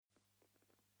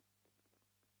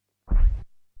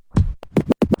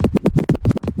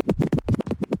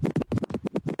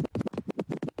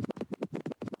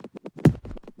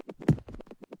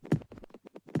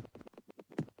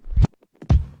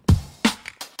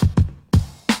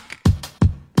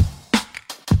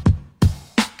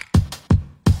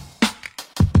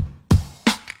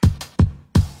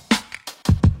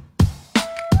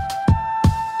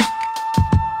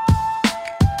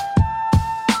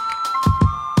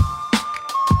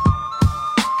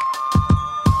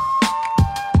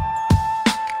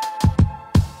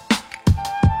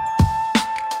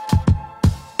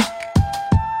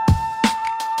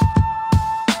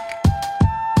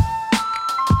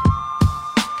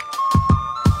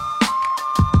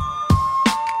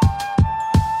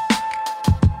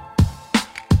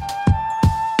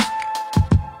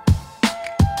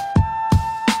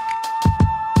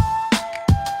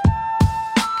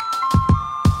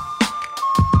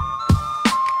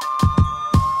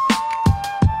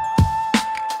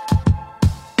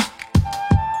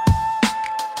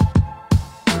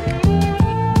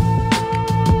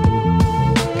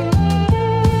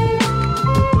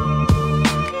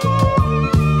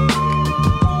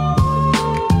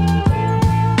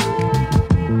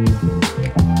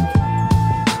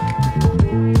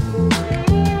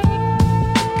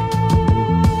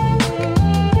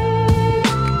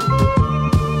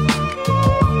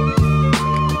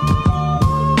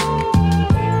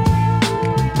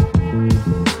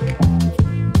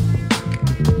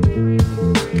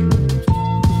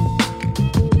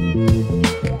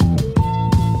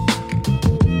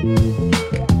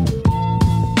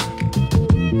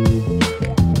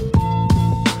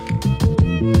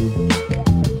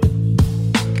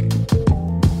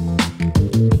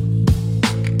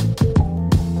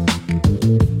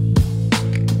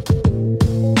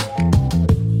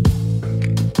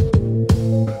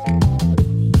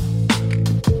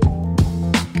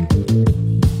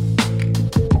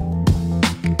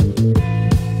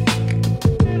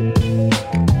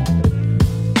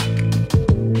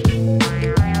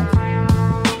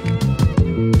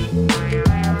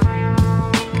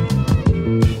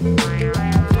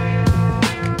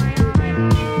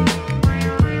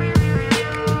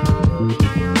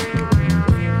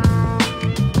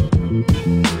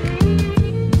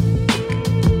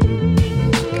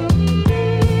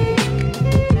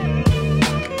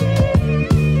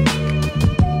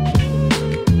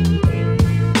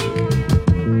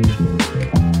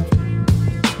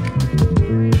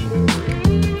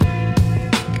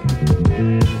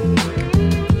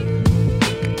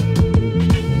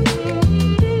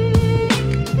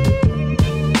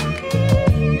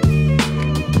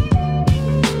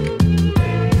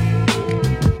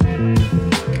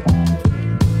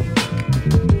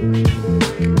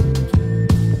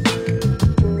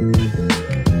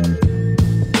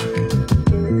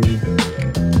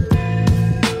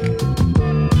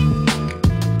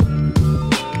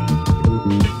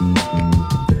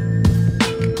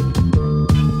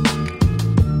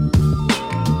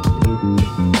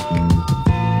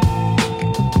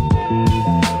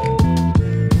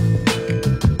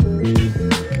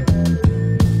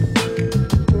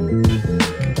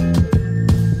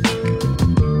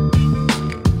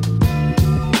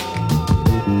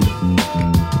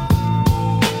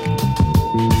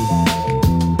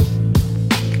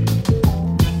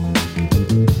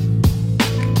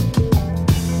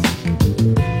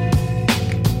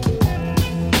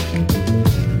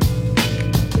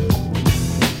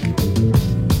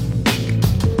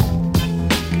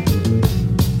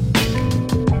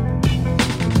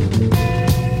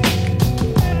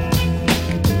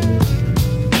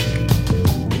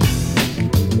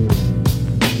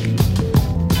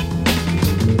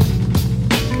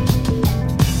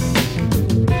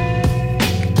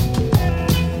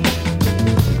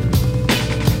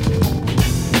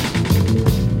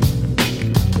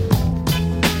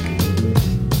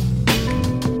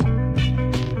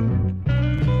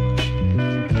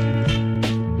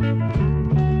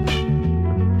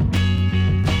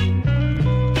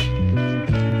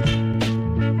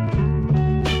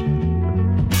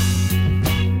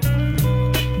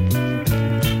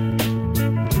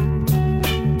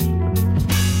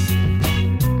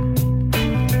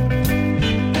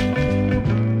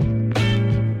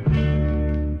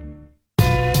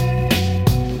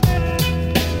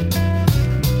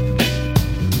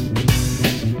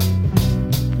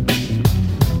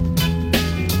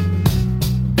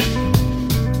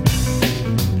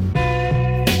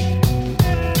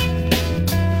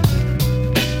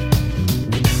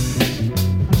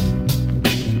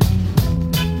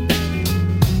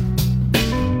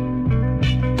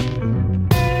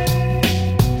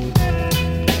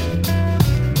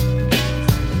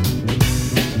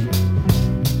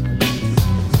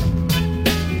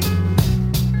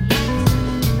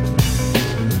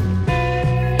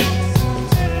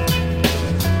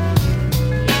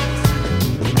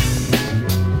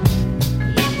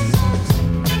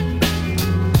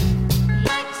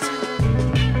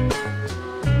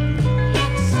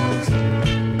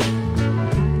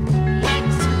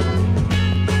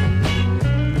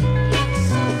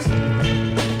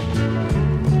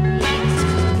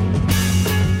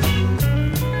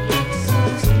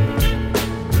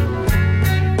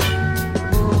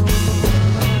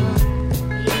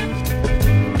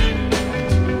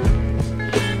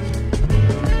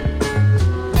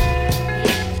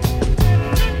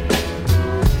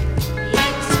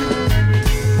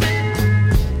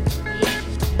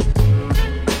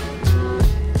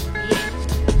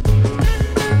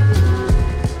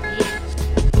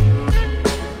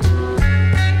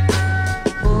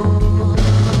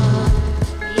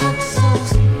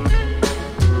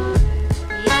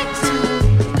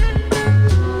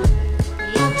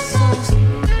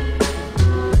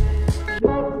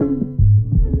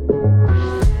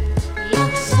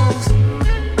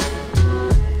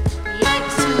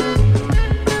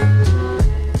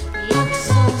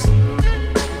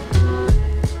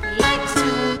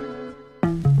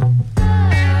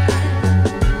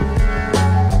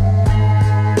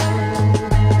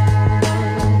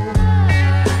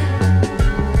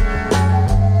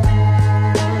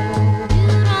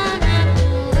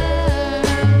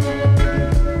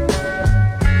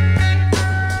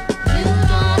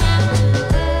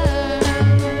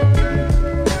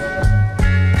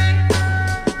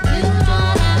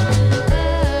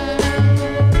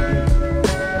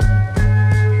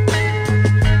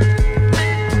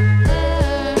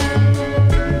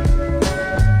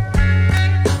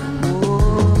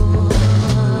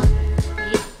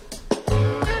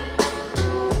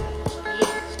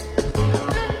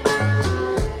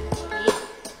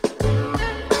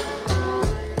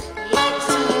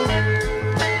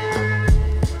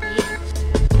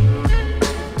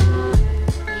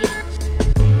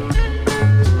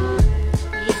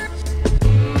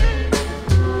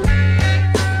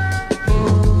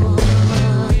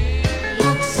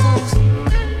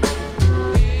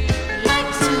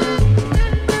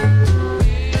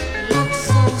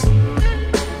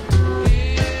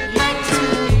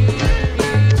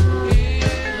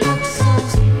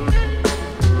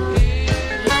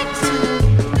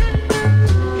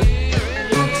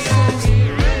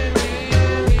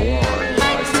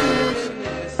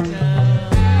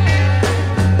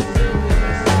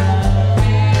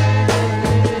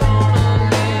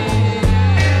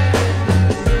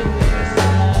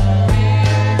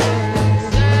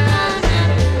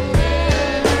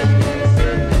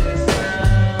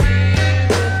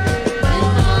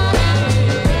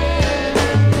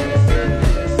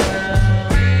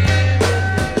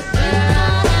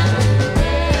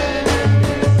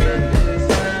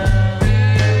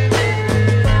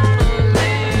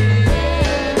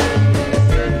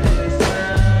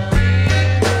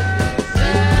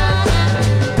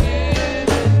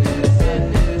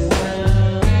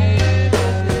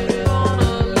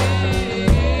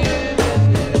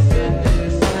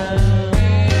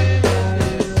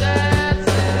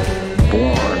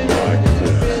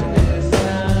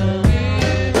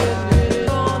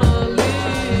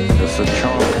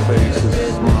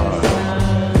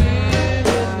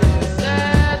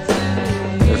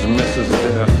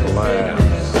death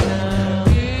laughs.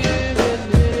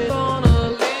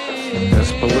 As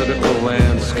political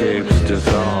landscapes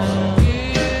dissolve,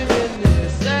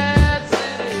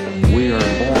 we are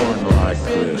born like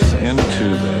this, into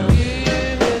this.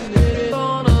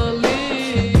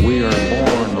 We are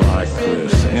born like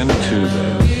this, into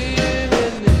this.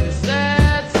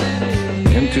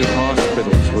 Into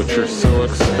hospitals which are so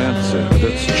expensive that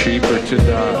it's cheaper to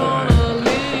die.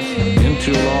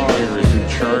 Into lawyers who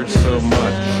charge so much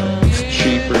it's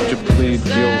cheaper to plead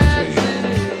guilty.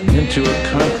 Into a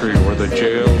country where the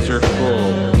jails are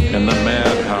full and the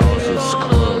madhouses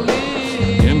closed.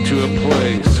 Into a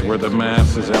place where the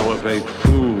masses elevate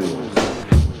fools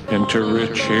into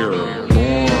rich heroes.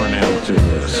 Born into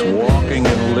this, walking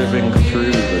and living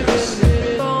through this.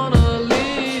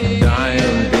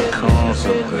 Dying because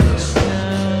of this.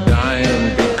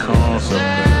 Dying because of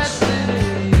this.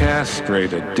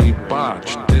 Castrated,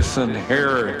 debauched,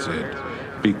 disinherited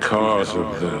because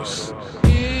of this.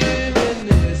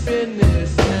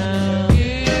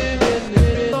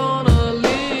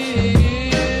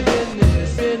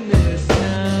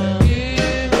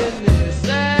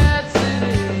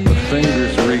 The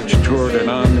fingers reach toward an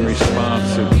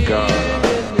unresponsive God.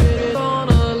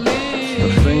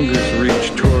 The fingers reach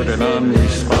toward an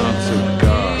unresponsive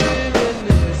God.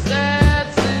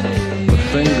 The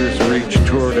fingers reach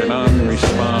toward an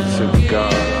unresponsive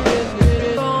God.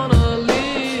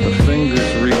 The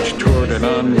fingers reach toward an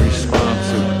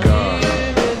unresponsive God.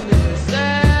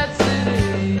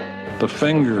 The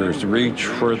fingers reach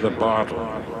for the bottle,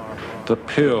 the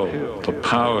pill, the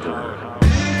powder.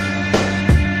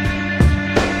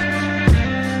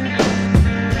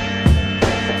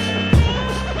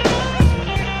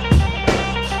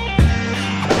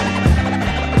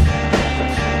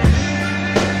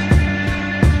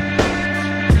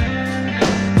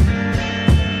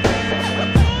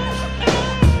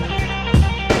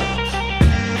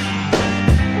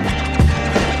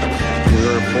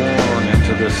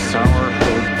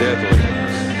 Sorrowful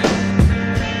deadliness.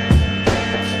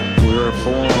 We are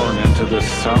born into the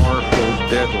sorrowful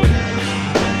deadliness.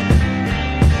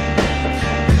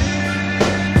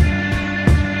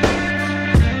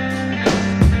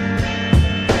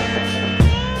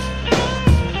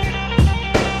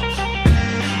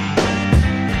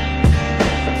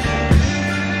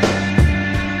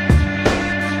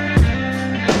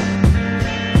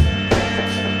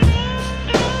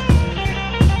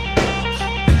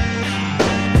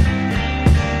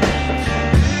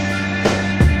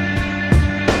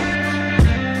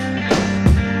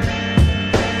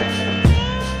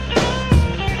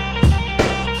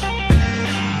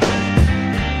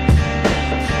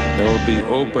 Be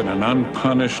open and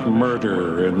unpunished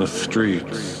murder in the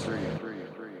streets.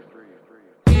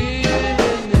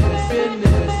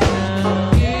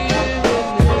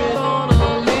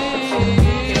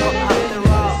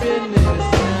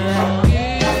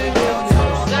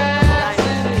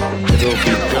 There'll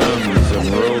be guns and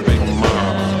roving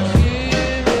mobs.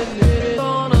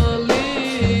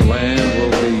 Land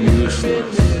will be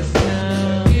useless.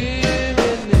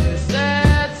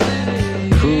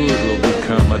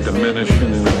 A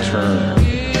diminishing return.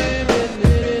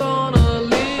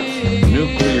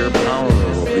 Nuclear power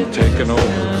will be taken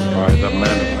over by the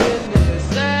men.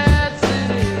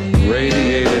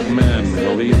 Radiated men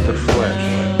will eat the flesh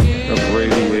of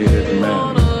radiated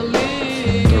men.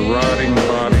 The rotting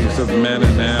bodies of men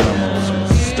and animals will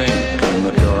stink in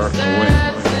the dark wind.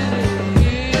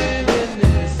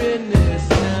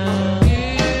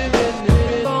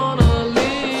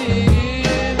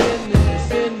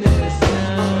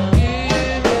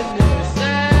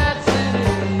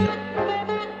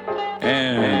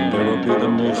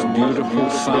 Beautiful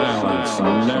silence,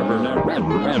 never.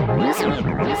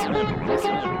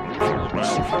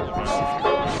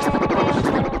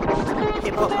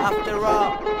 Hip hop after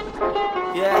all,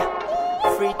 yeah.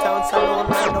 Freetown Salon,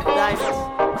 land of diamonds.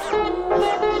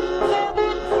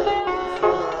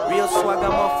 Real swagger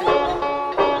muffin.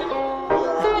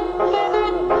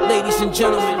 Ladies and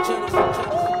gentlemen.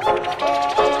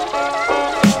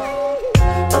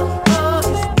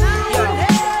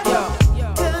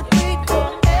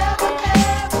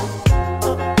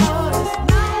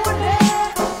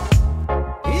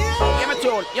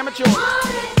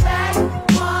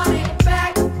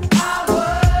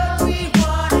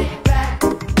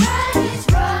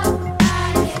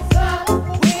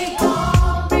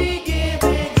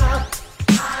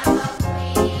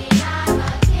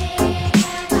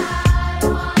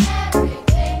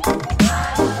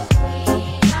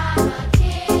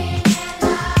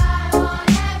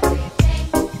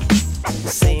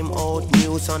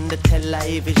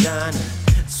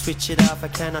 Switch it off, I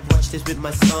cannot watch this with my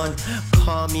son.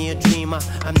 Call me a dreamer,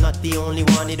 I'm not the only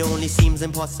one. It only seems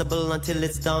impossible until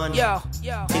it's done.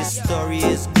 His story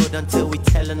is good until we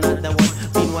tell another one.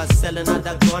 Meanwhile sell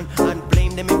another gun and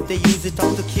blame them if they use it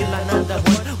up to kill another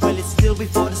one. Well, it's still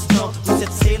before the storm. We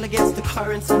set sail against the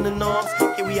currents and the norms.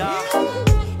 Here we are.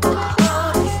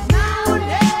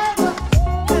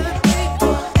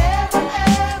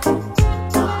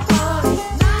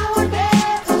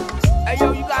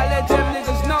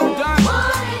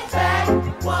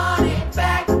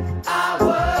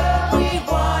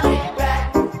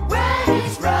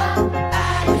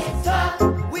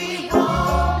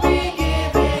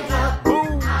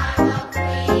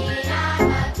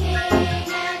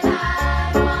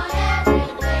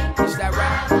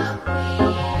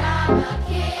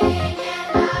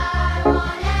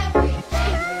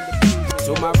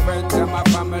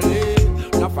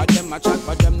 I chat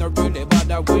for them, no really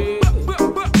bother with.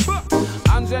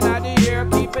 Hands in the air,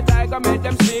 keep it tight, make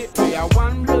them see. We are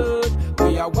one blood,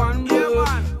 we are one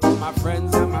blood. My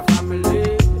friends and my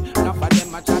family. Enough of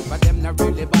them, I chat for them, no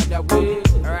really bother with.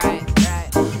 Right.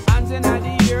 Hands in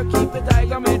the air, keep it tight,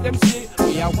 make them see.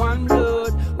 We are one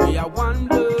blood, we are one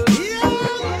blood.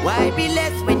 Why be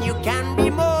less when you can be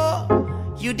more?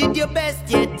 You did your best,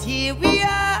 yet here we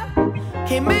are.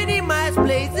 Came many miles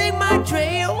blazing my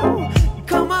trail.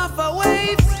 Come off our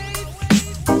waves.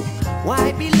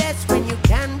 Why be less when you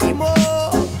can be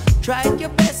more? Tried your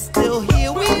best, still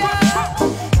here we are.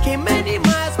 Came many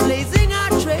miles blazing our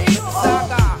trails.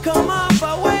 Come off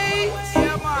our waves.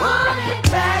 Want it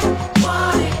back,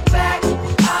 want it back.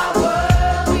 Our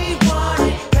world, we want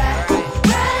it back.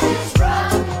 When it's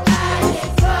rough and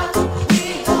it's tough, we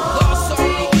won't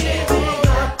be giving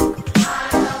up.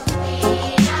 I'm a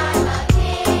queen, I'm a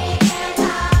king, and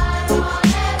I want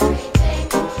everything.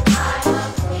 I'm a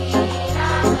queen,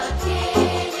 I'm a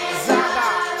king, and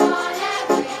I want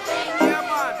everything.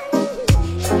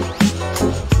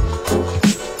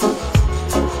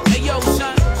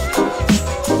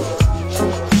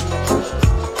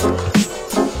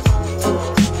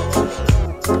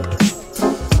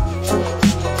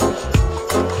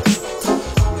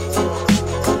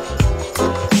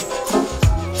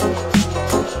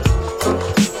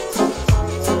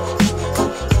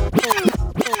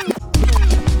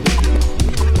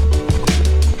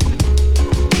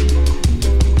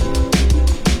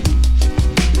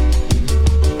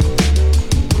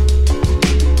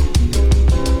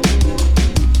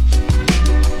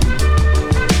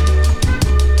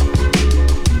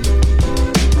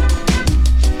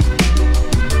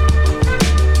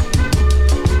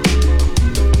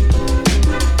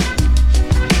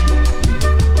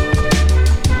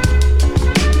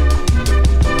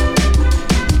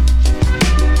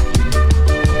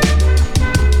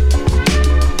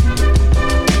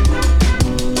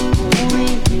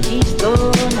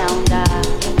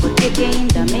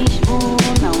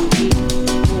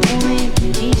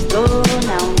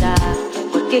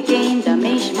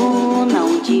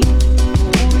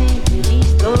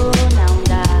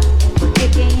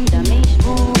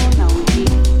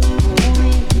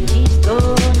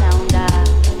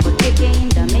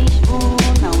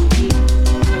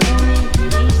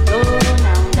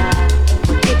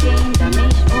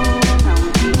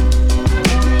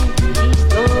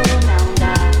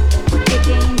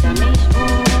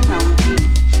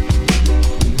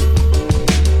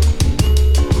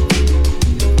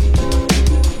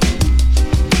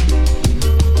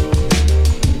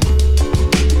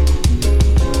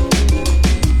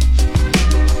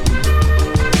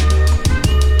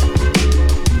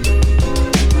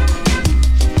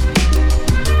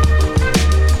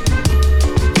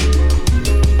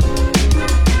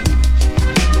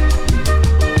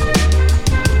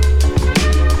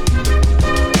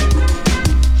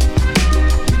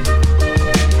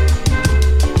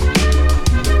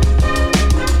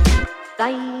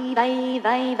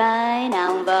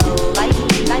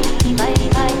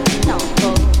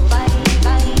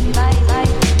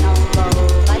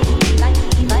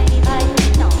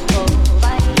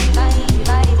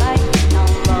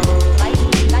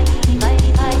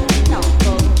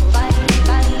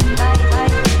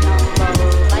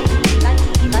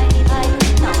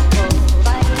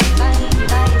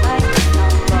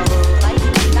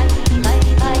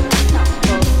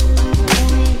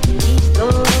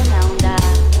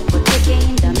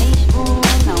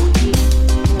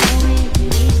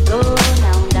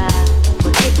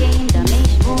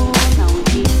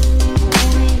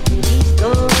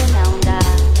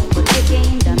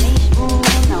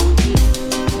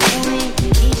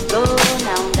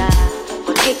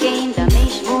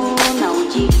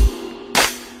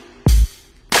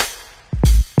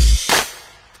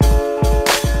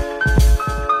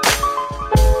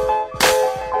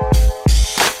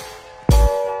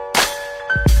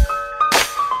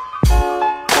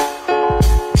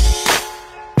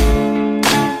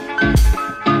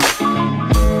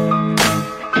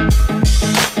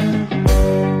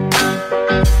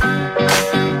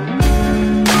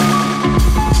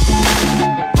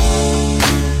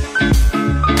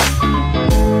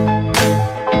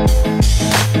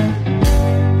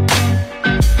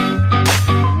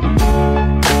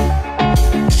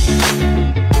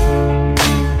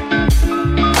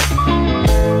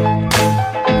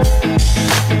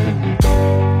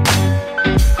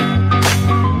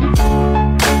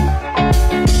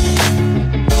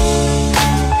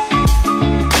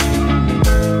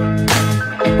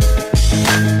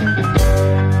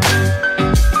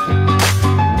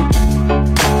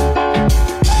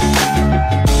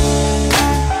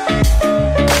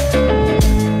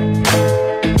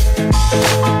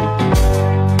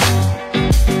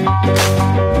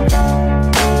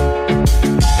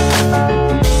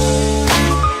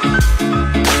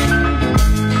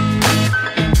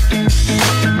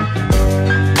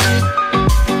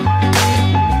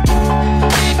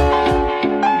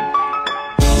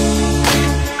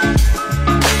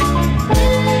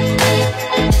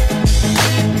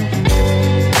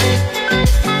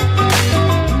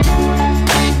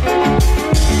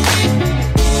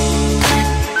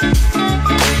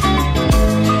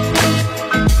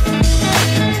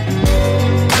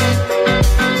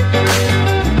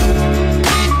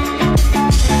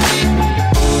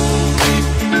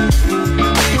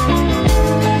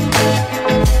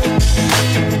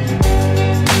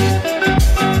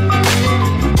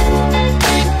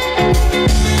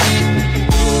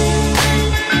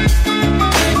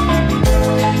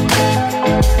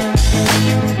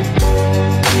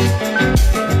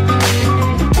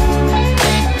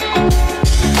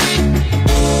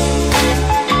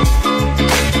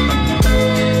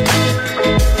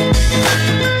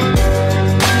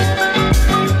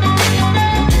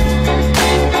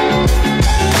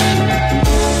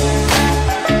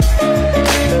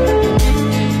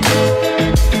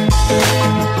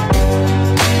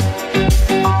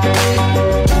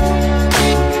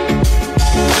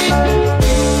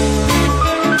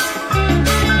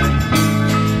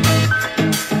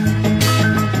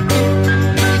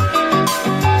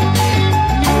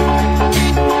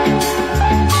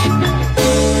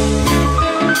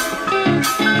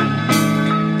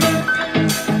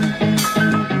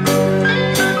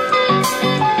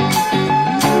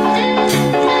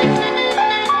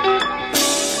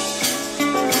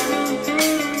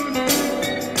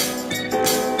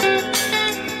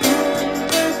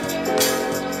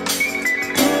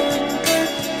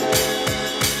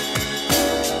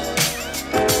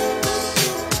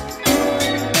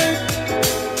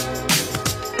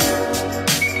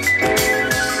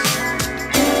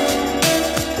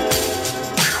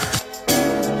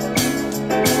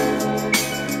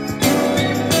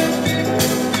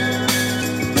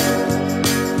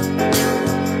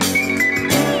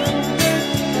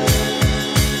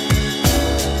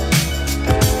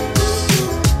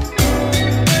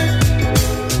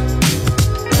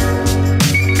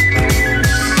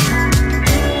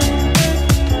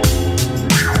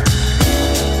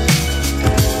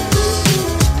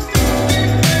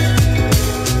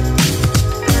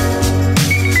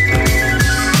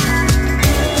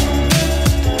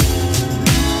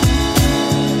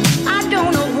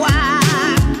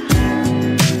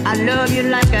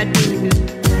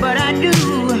 but I do,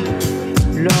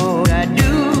 Lord, I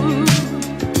do.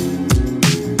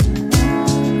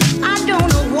 I don't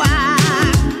know why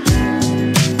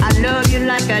I love you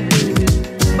like I do,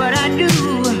 but I do,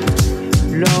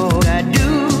 Lord, I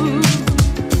do.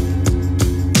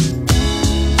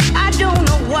 I don't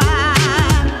know why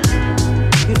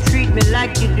you treat me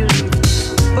like you do,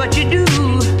 but you do,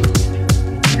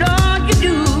 Lord, you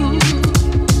do.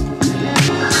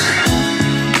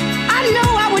 I know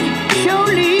I would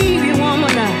surely leave you,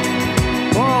 woman.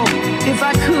 Oh, if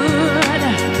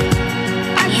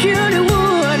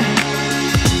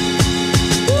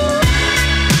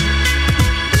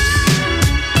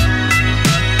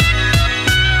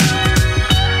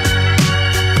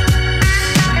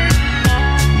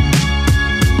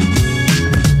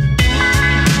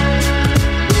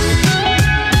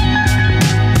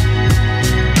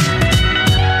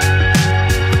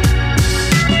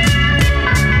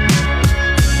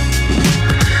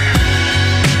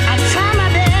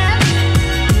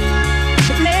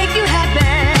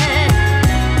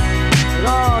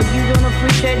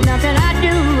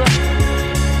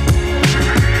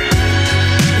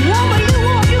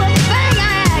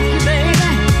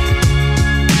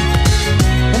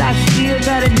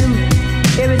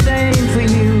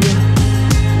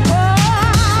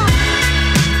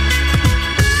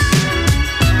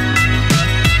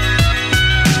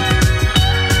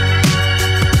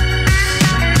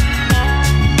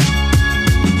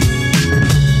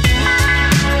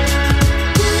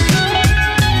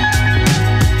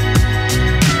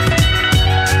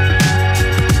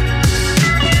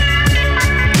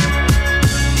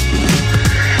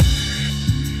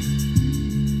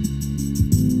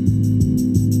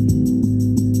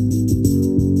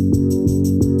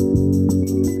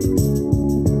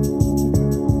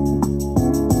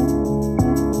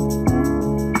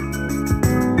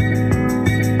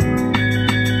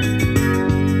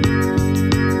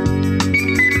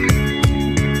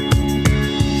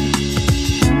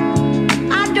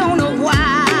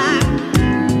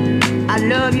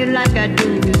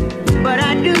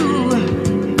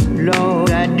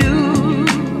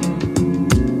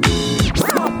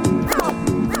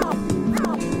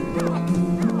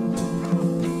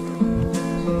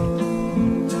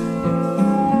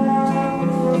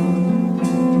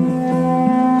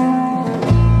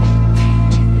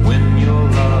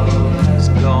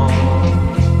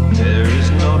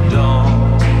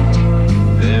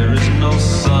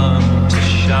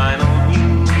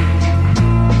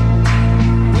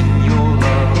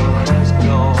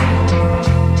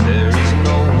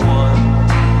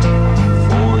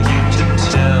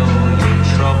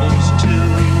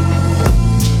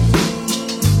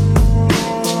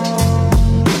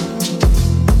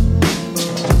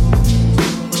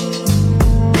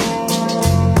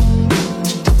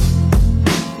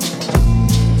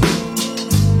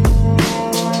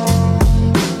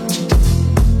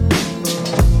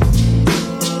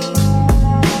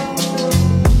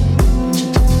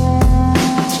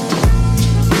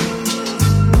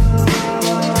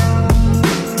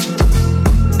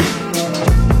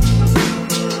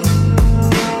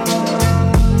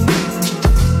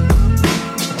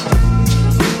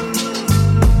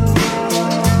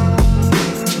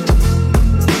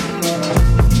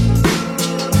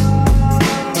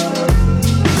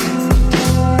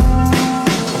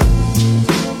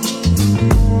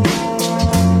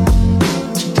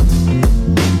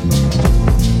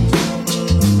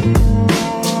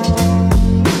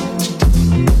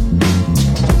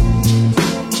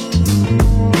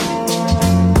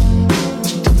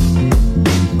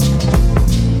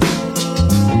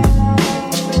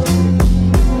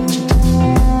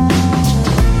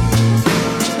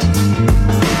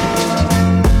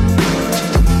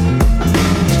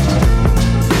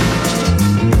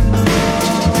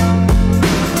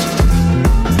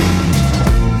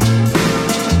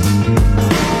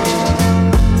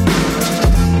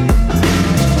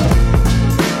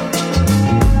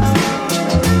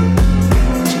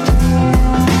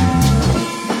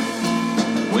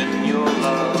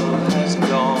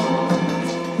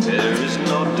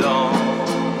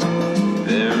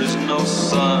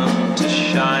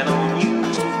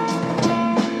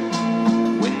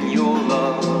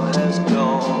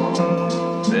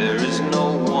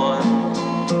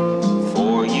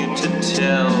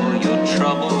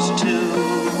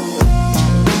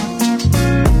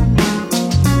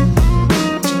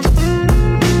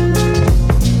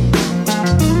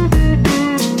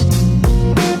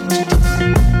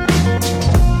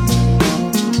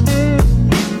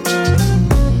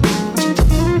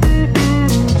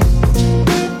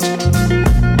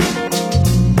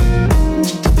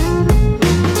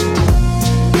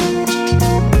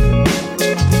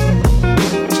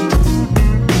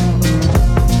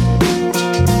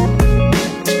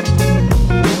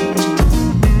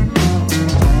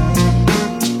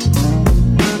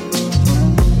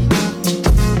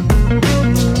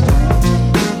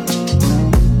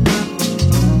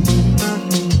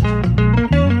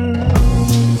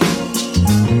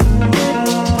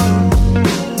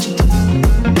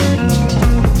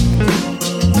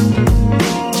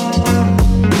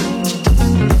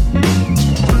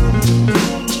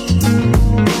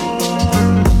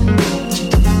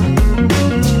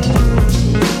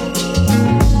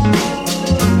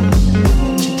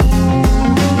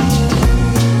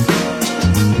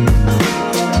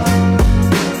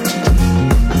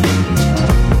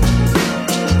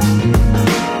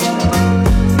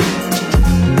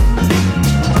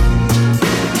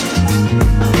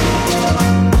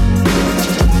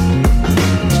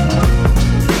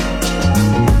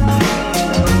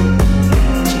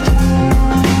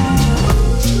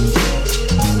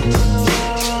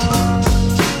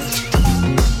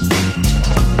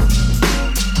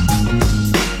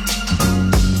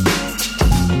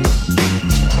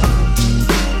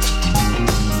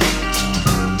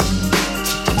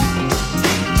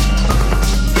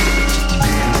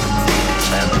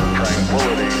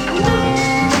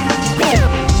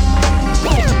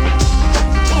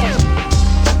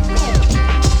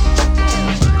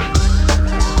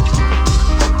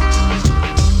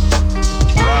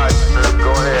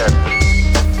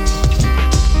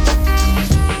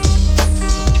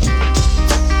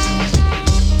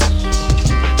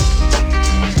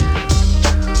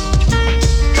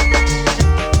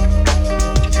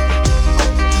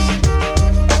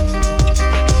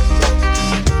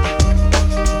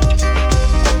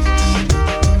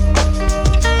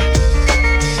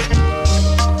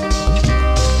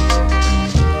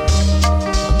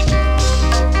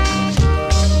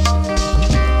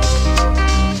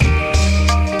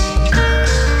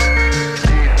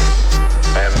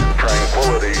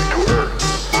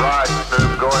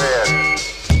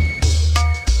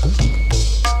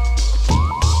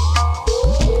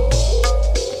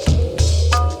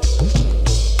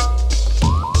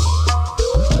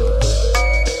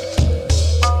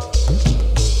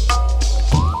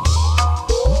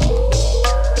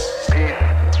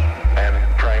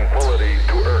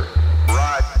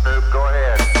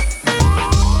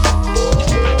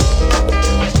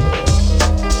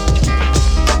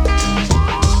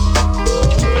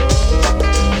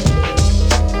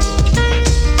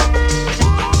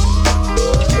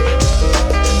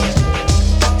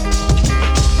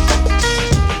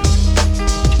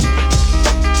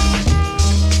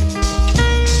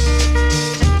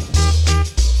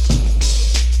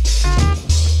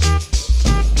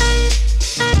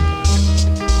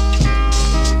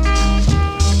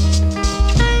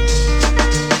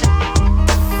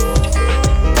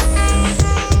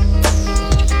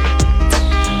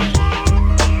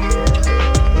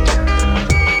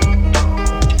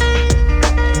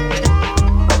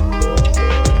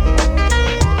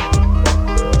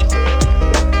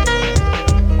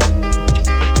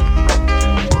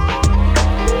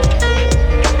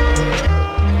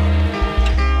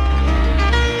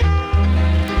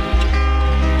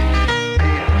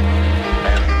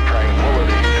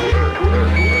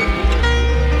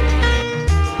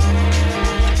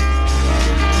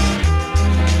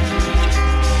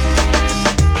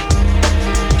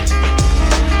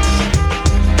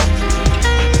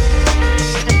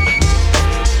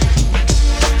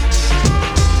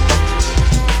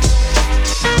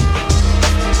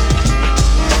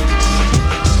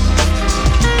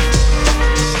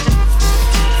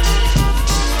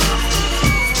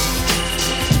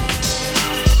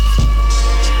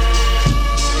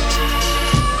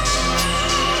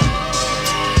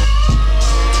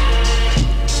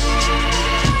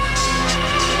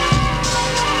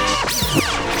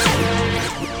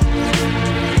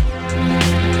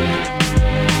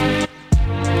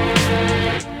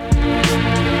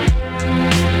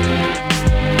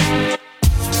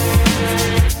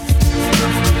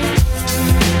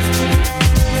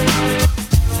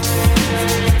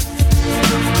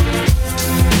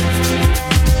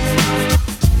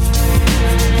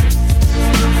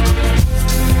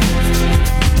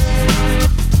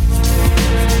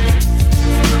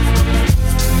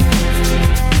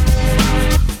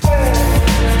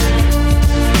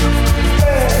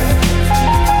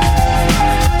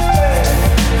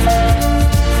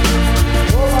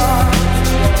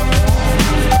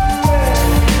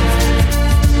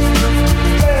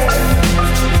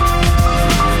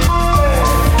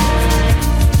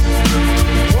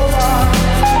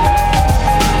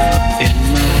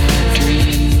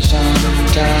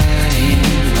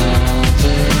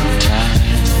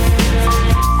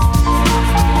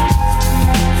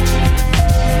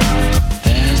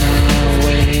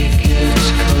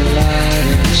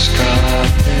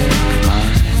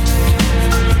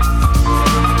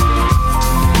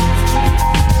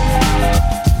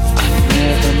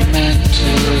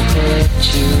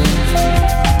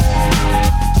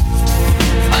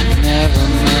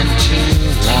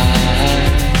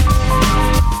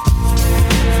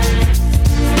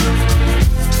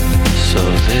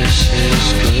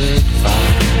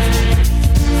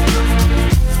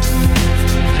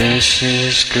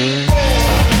is good.